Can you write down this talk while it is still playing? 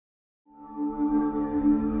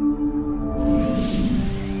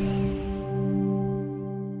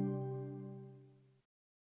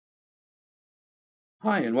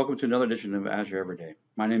Hi, and welcome to another edition of Azure Everyday.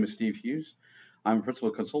 My name is Steve Hughes. I'm a principal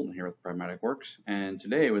consultant here with Pragmatic Works, and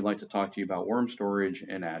today we'd like to talk to you about worm storage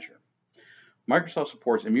in Azure. Microsoft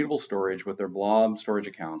supports immutable storage with their Blob storage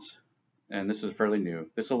accounts, and this is fairly new.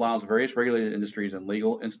 This allows various regulated industries and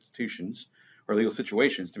legal institutions or legal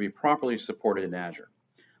situations to be properly supported in Azure.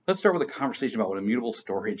 Let's start with a conversation about what immutable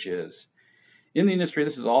storage is. In the industry,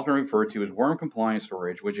 this is often referred to as worm compliant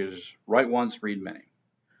storage, which is write once, read many.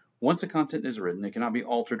 Once the content is written, it cannot be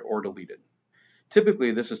altered or deleted.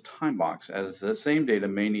 Typically, this is time-boxed, as the same data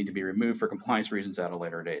may need to be removed for compliance reasons at a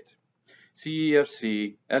later date.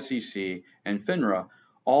 CEFC, SEC, and FINRA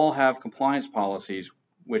all have compliance policies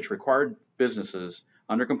which require businesses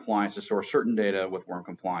under compliance to store certain data with worm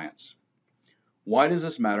compliance. Why does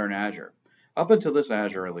this matter in Azure? Up until this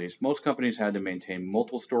Azure release, most companies had to maintain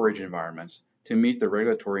multiple storage environments to meet their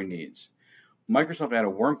regulatory needs. Microsoft added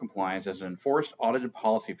worm compliance as an enforced audited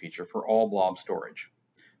policy feature for all blob storage.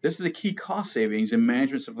 This is a key cost savings and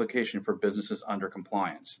management simplification for businesses under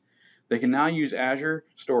compliance. They can now use Azure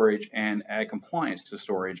storage and add compliance to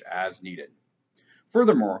storage as needed.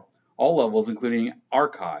 Furthermore, all levels, including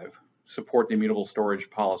archive, support the immutable storage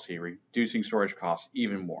policy, reducing storage costs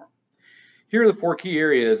even more. Here are the 4 key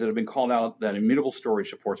areas that have been called out that immutable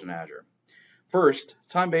storage supports in Azure. First,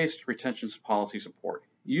 time-based retention policy support.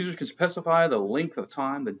 Users can specify the length of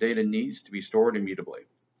time the data needs to be stored immutably.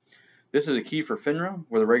 This is a key for FINRA,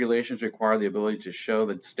 where the regulations require the ability to show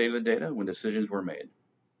the state of the data when decisions were made.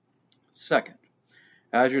 Second,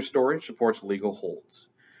 Azure Storage supports legal holds.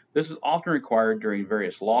 This is often required during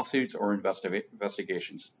various lawsuits or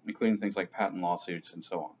investigations, including things like patent lawsuits and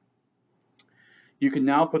so on. You can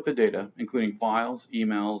now put the data, including files,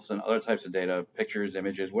 emails, and other types of data, pictures,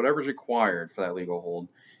 images, whatever is required for that legal hold,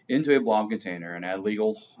 into a Blob container and add a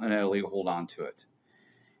legal hold onto it.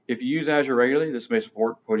 If you use Azure regularly, this may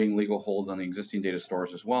support putting legal holds on the existing data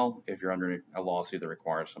stores as well if you're under a lawsuit that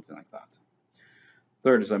requires something like that.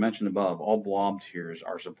 Third, as I mentioned above, all Blob tiers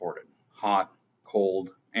are supported: hot,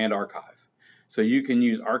 cold, and archive. So you can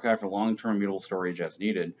use archive for long-term immutable storage as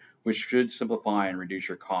needed, which should simplify and reduce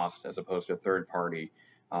your cost as opposed to a third-party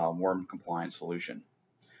worm compliant solution.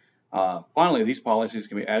 Finally, these policies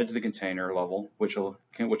can be added to the container level, which will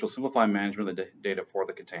simplify management of the data for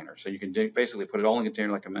the container. So you can basically put it all in a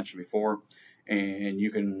container like I mentioned before, and you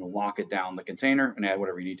can lock it down the container and add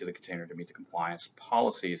whatever you need to the container to meet the compliance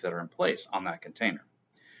policies that are in place on that container.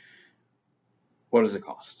 What does it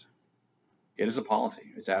cost? It is a policy.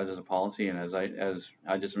 It's added as a policy, and as I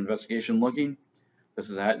did some investigation looking,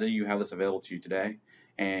 you have this available to you today,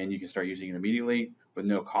 and you can start using it immediately with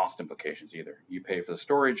no cost implications either. You pay for the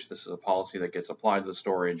storage. This is a policy that gets applied to the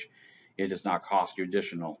storage. It does not cost you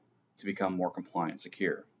additional to become more compliant and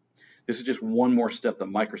secure. This is just one more step that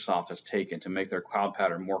Microsoft has taken to make their cloud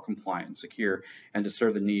pattern more compliant and secure, and to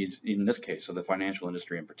serve the needs, in this case, of the financial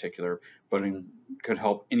industry in particular, but could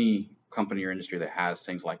help any company or industry that has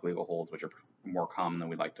things like legal holds, which are more common than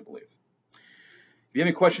we'd like to believe. If you have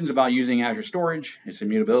any questions about using Azure storage, its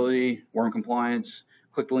immutability, worm compliance,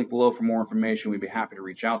 click the link below for more information. We'd be happy to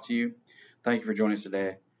reach out to you. Thank you for joining us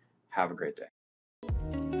today. Have a great day.